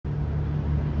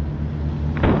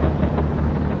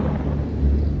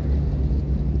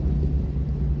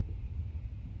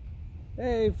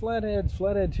Hey, Flatheads,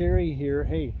 Flathead Terry here.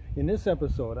 Hey, in this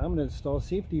episode, I'm going to install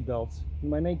safety belts in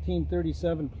my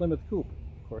 1937 Plymouth Coupe.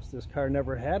 Of course, this car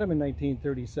never had them in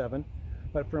 1937,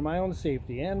 but for my own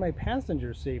safety and my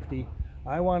passenger safety,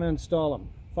 I want to install them.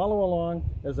 Follow along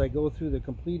as I go through the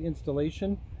complete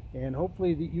installation, and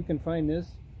hopefully that you can find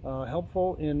this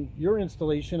helpful in your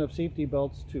installation of safety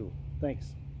belts too.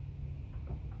 Thanks.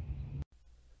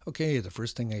 Okay, the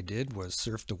first thing I did was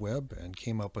surf the web and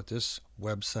came up with this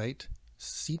website,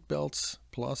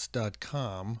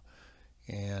 seatbeltsplus.com,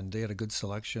 and they had a good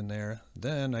selection there.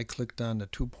 Then I clicked on the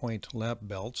 2-point lap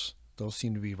belts. Those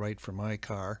seem to be right for my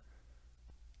car.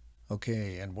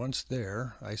 Okay, and once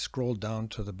there, I scrolled down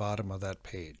to the bottom of that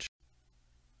page.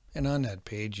 And on that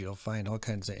page, you'll find all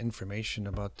kinds of information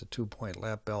about the 2-point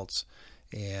lap belts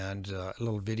and a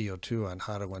little video too on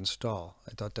how to install.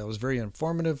 I thought that was very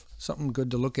informative, something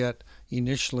good to look at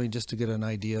initially just to get an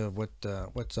idea of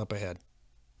what's up ahead.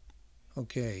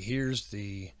 Okay, here's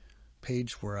the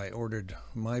page where I ordered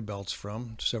my belts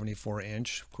from,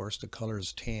 74-inch. Of course, the color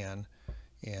is tan.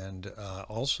 And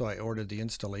also I ordered the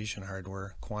installation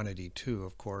hardware quantity too,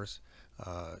 of course.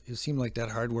 It seemed like that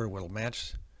hardware will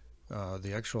match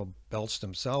the actual belts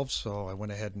themselves, so I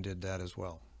went ahead and did that as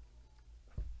well.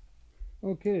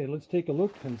 Okay, let's take a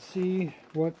look and see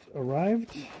what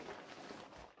arrived.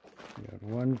 We got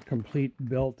one complete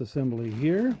belt assembly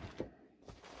here.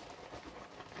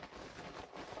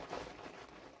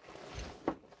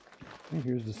 And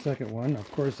here's the second one.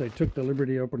 Of course, I took the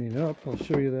liberty opening it up. I'll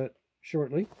show you that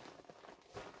shortly.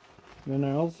 Then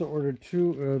I also ordered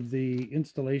 2 of the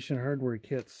installation hardware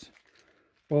kits,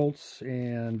 bolts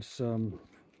and some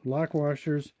lock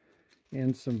washers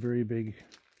and some very big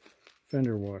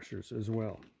fender washers as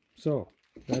well. So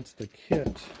that's the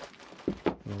kit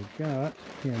we got,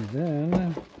 and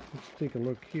then let's take a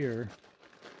look here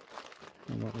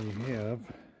at what we have.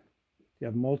 You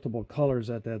have multiple colors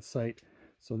at that site,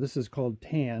 so this is called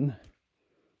tan.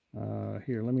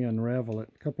 Here, let me unravel it.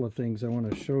 A couple of things I want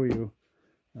to show you.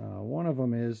 One of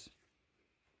them is,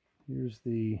 here's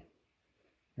the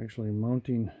actually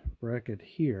mounting bracket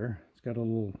here. It's got a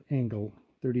little angle,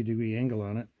 30-degree angle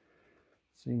on it.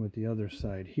 Same with the other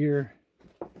side here.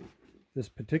 This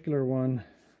particular one,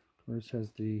 of course,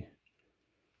 has the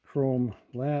chrome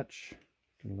latch.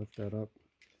 You can lift that up.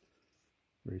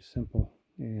 Very simple.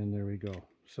 And there we go.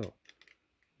 So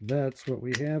that's what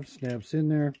we have. Snaps in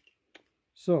there.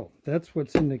 So that's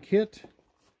what's in the kit.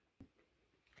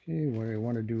 Okay, what I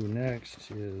want to do next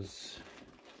is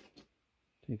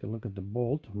take a look at the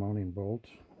bolt, mounting bolt.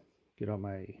 Get out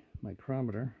my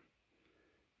micrometer.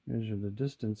 Measure the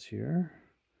distance here.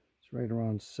 It's right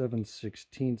around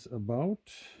 7/16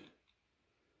 about.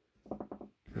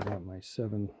 Get out my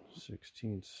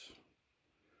 7/16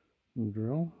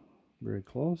 drill. Very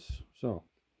close. So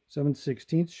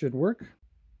 7/16 should work.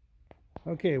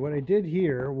 Okay, what I did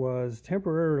here was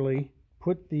temporarily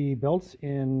put the belts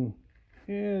in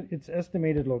its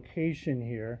estimated location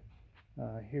here.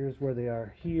 Here's where they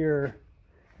are here.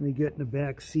 Let me get in the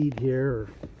back seat here, or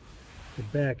the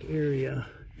back area.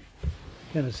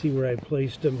 Kind of see where I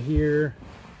placed them here,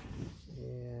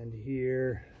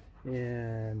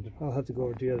 and I'll have to go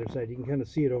over to the other side. You can kind of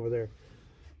see it over there.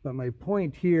 But my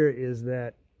point here is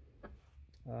that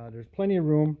there's plenty of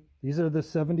room. These are the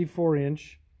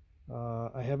 74-inch.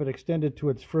 I have it extended to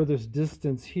its furthest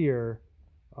distance here.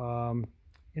 And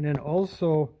then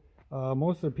also,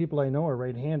 most of the people I know are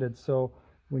right-handed, so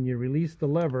when you release the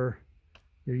lever,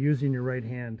 you're using your right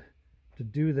hand to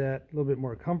do that. A little bit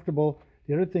more comfortable.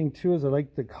 The other thing too is I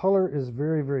like the color is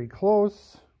very, very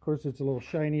close. Of course, it's a little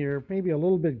shinier, maybe a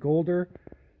little bit golder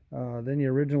than the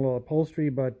original upholstery,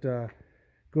 but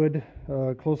good,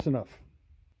 close enough.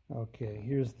 Okay,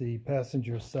 here's the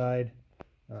passenger side.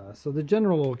 So the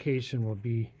general location will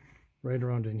be right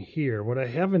around in here. What I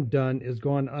haven't done is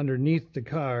gone underneath the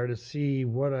car to see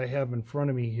what I have in front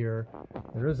of me here.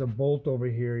 There is a bolt over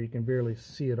here. You can barely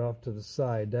see it off to the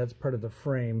side. That's part of the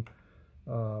frame.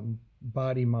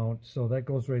 Body mount, so that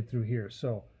goes right through here.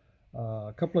 So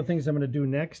a couple of things I'm going to do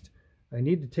next. I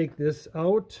need to take this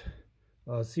out,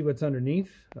 see what's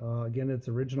underneath. Again, it's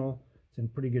original. It's in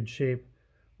pretty good shape,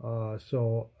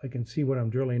 so I can see what I'm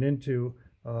drilling into.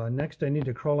 Next, I need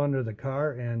to crawl under the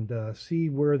car and see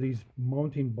where these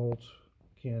mounting bolts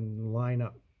can line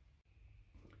up.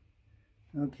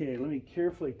 Okay, let me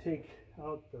carefully take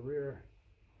out the rear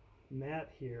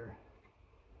mat here.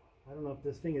 I don't know if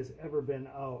this thing has ever been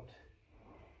out.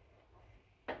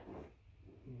 There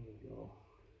we go.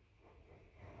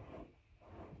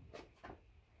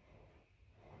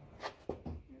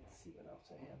 Let's see what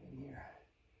else I have in here.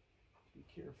 Be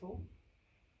careful.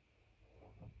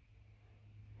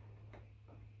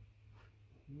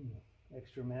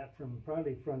 Extra mat from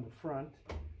probably from the front.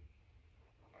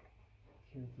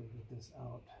 Carefully get this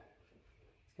out.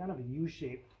 It's kind of a U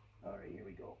shape. All right, here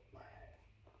we go.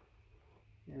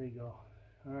 There we go.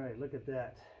 All right, look at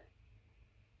that.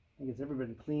 I think it's ever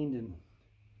been cleaned in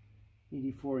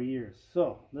 84 years.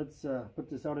 So let's put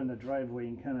this out in the driveway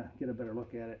and kind of get a better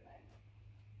look at it.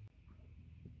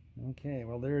 Okay,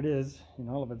 well there it is in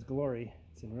all of its glory.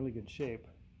 It's in really good shape.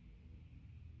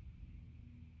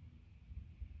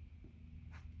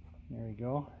 There we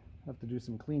go. Have to do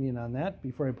some cleaning on that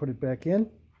before I put it back in.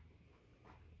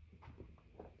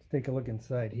 Let's take a look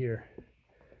inside here.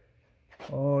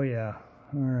 Oh yeah,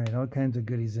 all right, all kinds of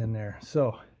goodies in there.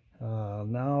 So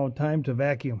now time to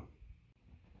vacuum.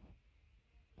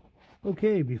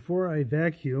 Okay, before I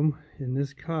vacuum in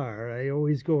this car, I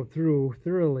always go through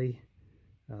thoroughly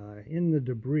in the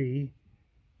debris,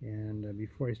 and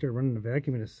before I start running the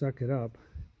vacuum to suck it up.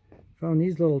 Found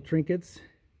these little trinkets.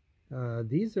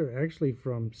 These are actually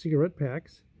from cigarette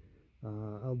packs.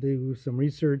 I'll do some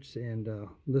research and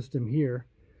list them here,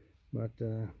 but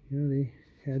you know, they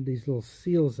had these little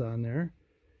seals on there.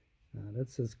 That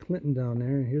says Clinton down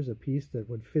there, and here's a piece that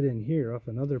would fit in here off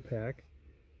another pack.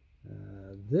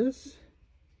 This,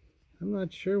 I'm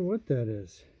not sure what that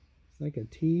is. It's like a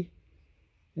T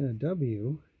and a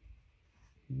W.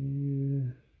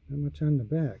 Not much on the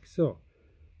back, so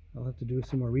I'll have to do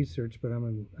some more research, but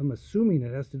I'm assuming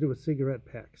it has to do with cigarette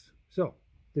packs. So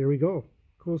there we go.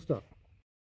 Cool stuff.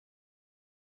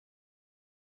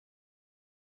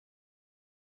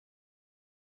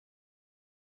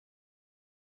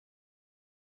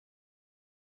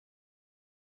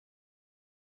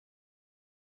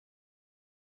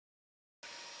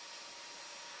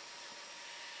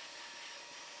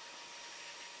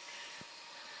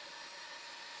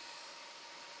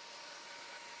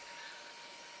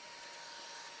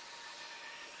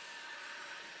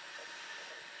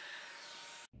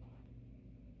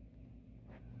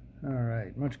 All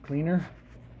right, much cleaner.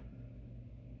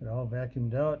 It all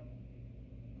vacuumed out.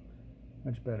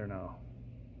 Much better now.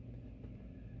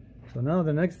 So now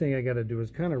the next thing I got to do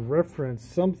is kind of reference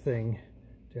something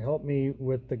to help me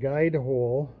with the guide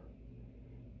hole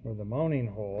or the mounting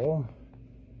hole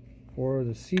for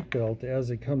the seatbelt as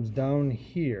it comes down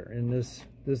here in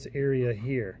this area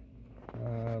here.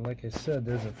 Like I said,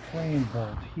 there's a frame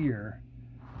bolt here,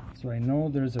 so I know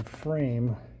there's a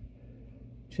frame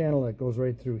channel that goes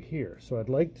right through here. So I'd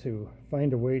like to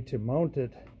find a way to mount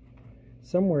it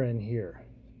somewhere in here,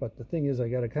 but the thing is I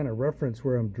got to kind of reference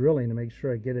where I'm drilling to make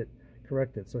sure I get it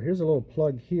corrected. So here's a little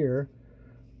plug here.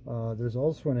 There's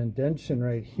also an indentation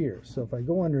right here, so if I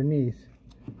go underneath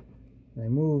and I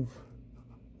move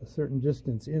a certain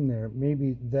distance in there,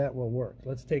 maybe that will work.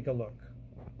 Let's take a look.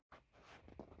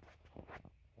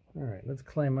 All right, let's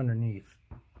climb underneath.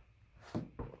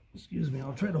 Excuse me,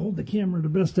 I'll try to hold the camera the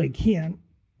best I can.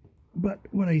 But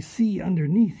what I see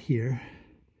underneath here,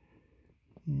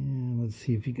 and let's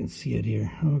see if you can see it here.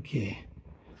 Okay.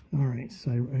 All right,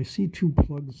 so I see two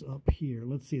plugs up here.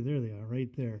 Let's see, there they are, right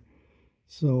there.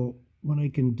 So what I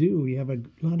can do, we have a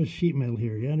lot of sheet metal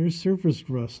here. Yeah, there's surface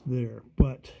rust there,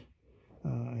 but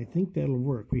I think that'll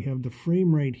work. We have the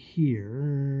frame right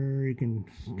here. You can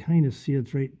kind of see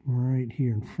it's right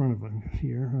here in front of it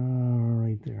here,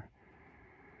 right there.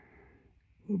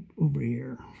 Over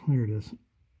here, there it is.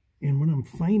 And what I'm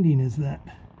finding is that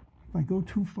if I go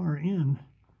too far in,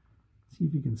 see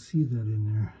if you can see that in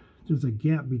there, there's a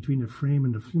gap between the frame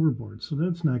and the floorboard, so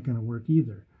that's not going to work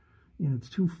either. And it's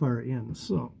too far in.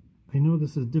 So I know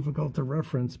this is difficult to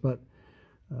reference, but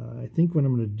I think what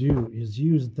I'm going to do is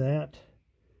use that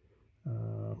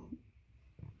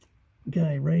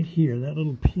guy right here, that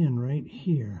little pin right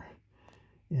here,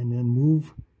 and then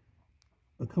move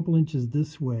a couple inches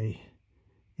this way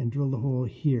and drill the hole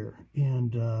here.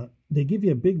 And they give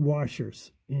you big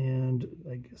washers, and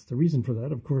I guess the reason for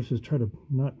that, of course, is try to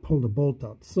not pull the bolt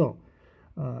out. So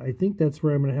I think that's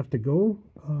where I'm going to have to go.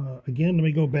 Again, let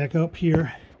me go back up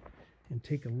here and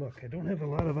take a look. I don't have a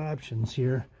lot of options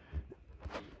here.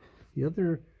 The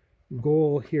other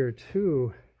goal here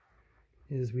too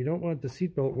is we don't want the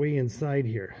seatbelt way inside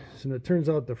here. So it turns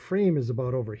out the frame is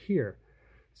about over here.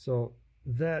 So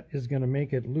that is going to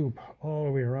make it loop all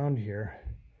the way around here.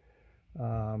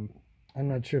 I'm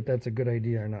not sure if that's a good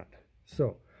idea or not.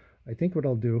 So I think what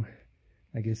I'll do,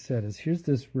 like I said, is here's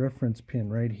this reference pin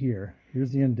right here.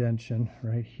 Here's the indentation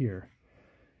right here.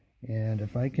 And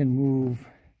if I can move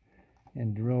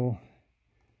and drill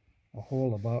a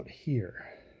hole about here,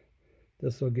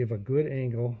 this will give a good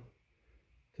angle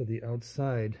to the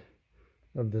outside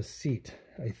of the seat.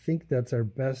 I think that's our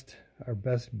best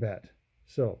bet.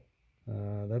 So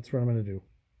that's what I'm going to do.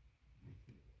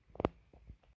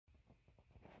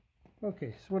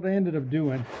 Okay, so what I ended up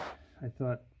doing, I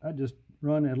thought I'd just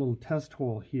run a little test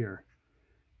hole here.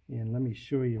 And let me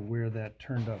show you where that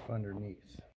turned up underneath.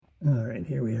 All right,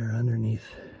 here we are underneath.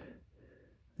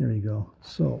 There you go.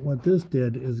 So what this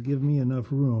did is give me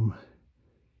enough room,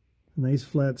 a nice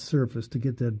flat surface to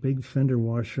get that big fender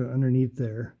washer underneath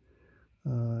there.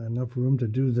 Enough room to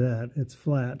do that. It's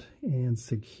flat and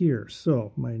secure.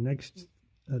 So my next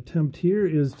attempt here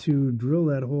is to drill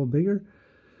that hole bigger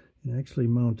and actually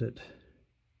mount it.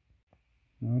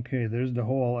 Okay, there's the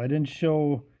hole. I didn't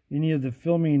show any of the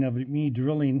filming of me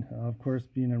drilling, of course,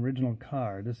 being an original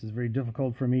car. This is very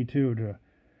difficult for me too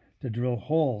to drill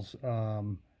holes.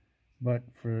 But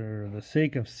for the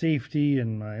sake of safety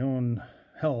and my own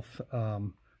health, I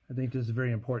think this is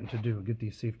very important to do, get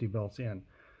these safety belts in.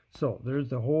 So there's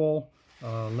the hole.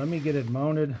 Let me get it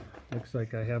mounted. Looks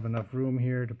like I have enough room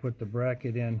here to put the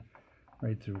bracket in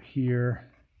right through here.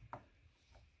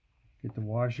 Get the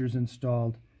washers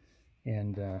installed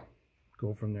and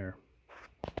go from there.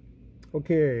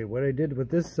 Okay, what I did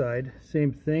with this side,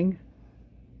 same thing.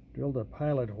 Drilled a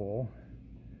pilot hole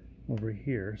over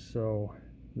here, so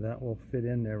that will fit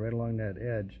in there right along that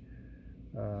edge.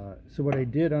 So what I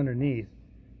did underneath,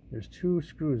 there's two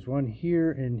screws, one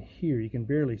here and here. You can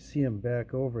barely see them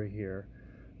back over here.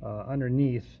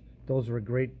 Underneath, those were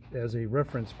great as a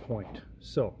reference point.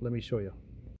 So let me show you.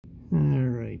 All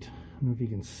right, I don't know if you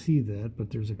can see that, but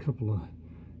there's a couple of,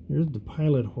 there's the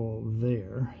pilot hole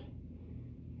there.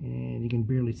 And you can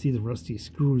barely see the rusty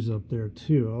screws up there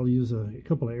too. I'll use a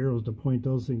couple of arrows to point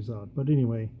those things out. But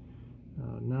anyway,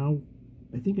 now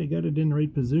I think I got it in the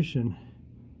right position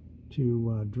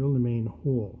to drill the main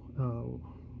hole.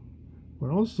 What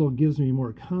also gives me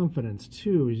more confidence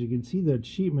too is you can see that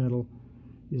sheet metal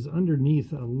is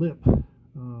underneath a lip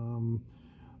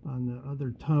on the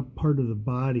other top part of the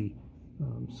body.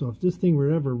 So if this thing were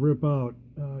to ever rip out,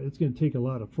 it's going to take a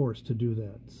lot of force to do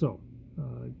that. So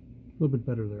a little bit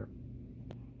better there.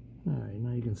 Alright,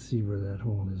 now you can see where that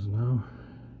hole is now.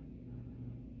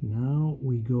 Now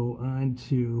we go on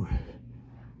to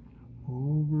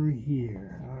over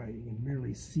here. Alright, you can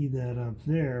barely see that up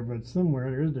there, but somewhere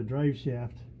there's the drive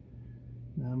shaft.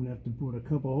 Now I'm going to have to put a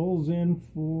couple holes in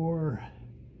for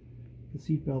the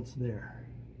seat belts there.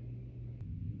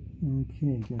 Okay,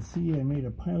 you can see I made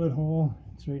a pilot hole.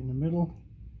 It's right in the middle.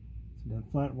 So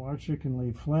that flat washer can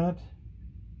lay flat.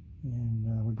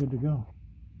 And we're good to go.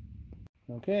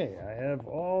 Okay, I have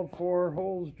all 4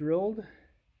 holes drilled.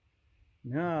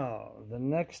 Now, the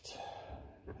next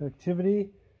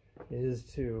activity is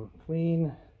to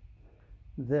clean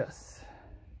this.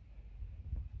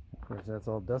 Of course, that's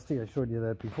all dusty. I showed you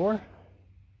that before.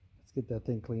 Let's get that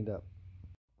thing cleaned up.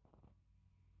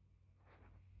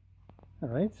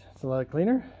 Alright, it's a lot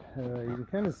cleaner. You can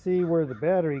kind of see where the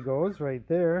battery goes right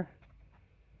there.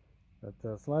 But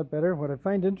it's a lot better. What I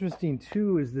find interesting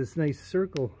too is this nice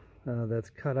circle that's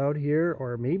cut out here,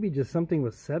 or maybe just something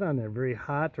was set on there, very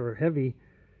hot or heavy,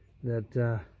 that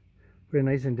put a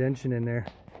nice indentation in there.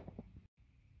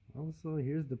 Also,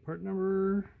 here's the part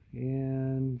number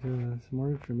and some more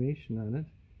information on it.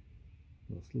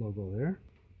 This logo there.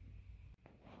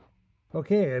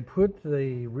 Okay, I put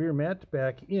the rear mat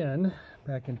back in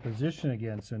position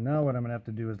again. So now what I'm going to have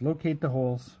to do is locate the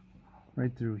holes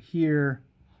right through here,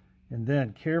 and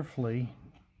then carefully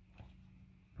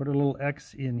put a little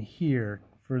X in here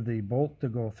for the bolt to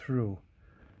go through.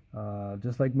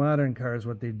 Just like modern cars,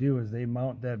 what they do is they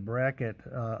mount that bracket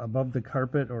above the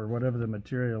carpet or whatever the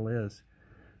material is.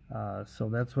 So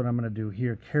that's what I'm going to do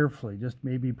here carefully. Just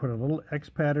maybe put a little X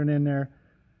pattern in there,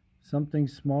 something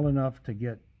small enough to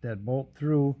get that bolt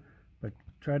through, but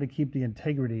try to keep the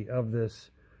integrity of this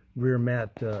rear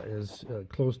mat as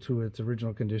close to its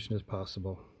original condition as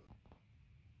possible.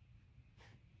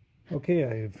 Okay,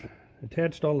 I've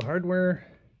attached all the hardware,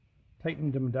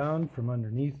 tightened them down from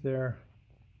underneath there.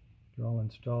 They're all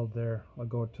installed there. I'll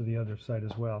go to the other side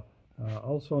as well.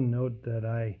 Also note that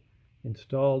I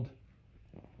installed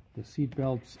the seat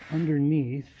belts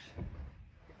underneath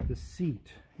the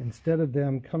seat. Instead of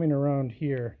them coming around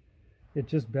here, it's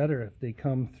just better if they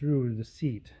come through the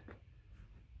seat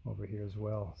over here as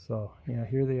well. So yeah,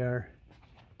 here they are,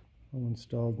 all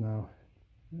installed now.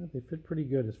 Yeah, they fit pretty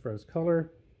good as far as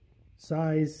color,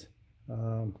 size.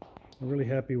 I'm really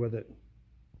happy with it.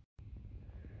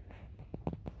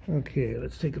 Okay,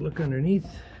 let's take a look underneath.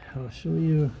 I'll show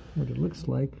you what it looks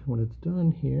like when it's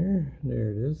done here.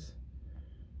 There it is,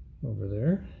 over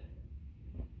there.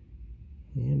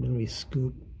 And then we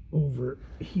scoot over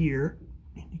here,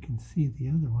 and you can see the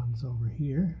other ones over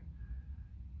here.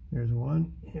 There's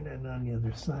one, and then on the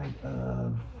other side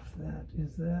of that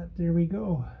is that. There we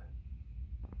go.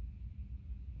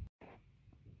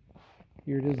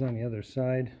 Here it is on the other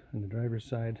side, on the driver's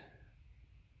side.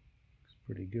 Looks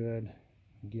pretty good.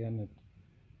 Again,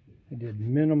 I did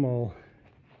minimal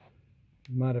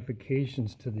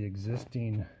modifications to the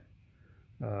existing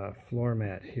floor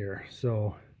mat here.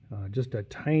 So just a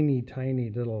tiny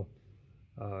little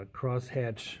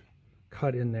crosshatch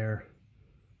cut in there.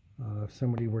 If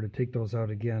somebody were to take those out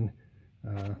again,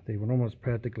 they would almost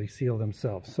practically seal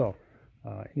themselves. So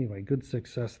anyway, good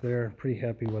success there. Pretty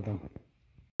happy with them.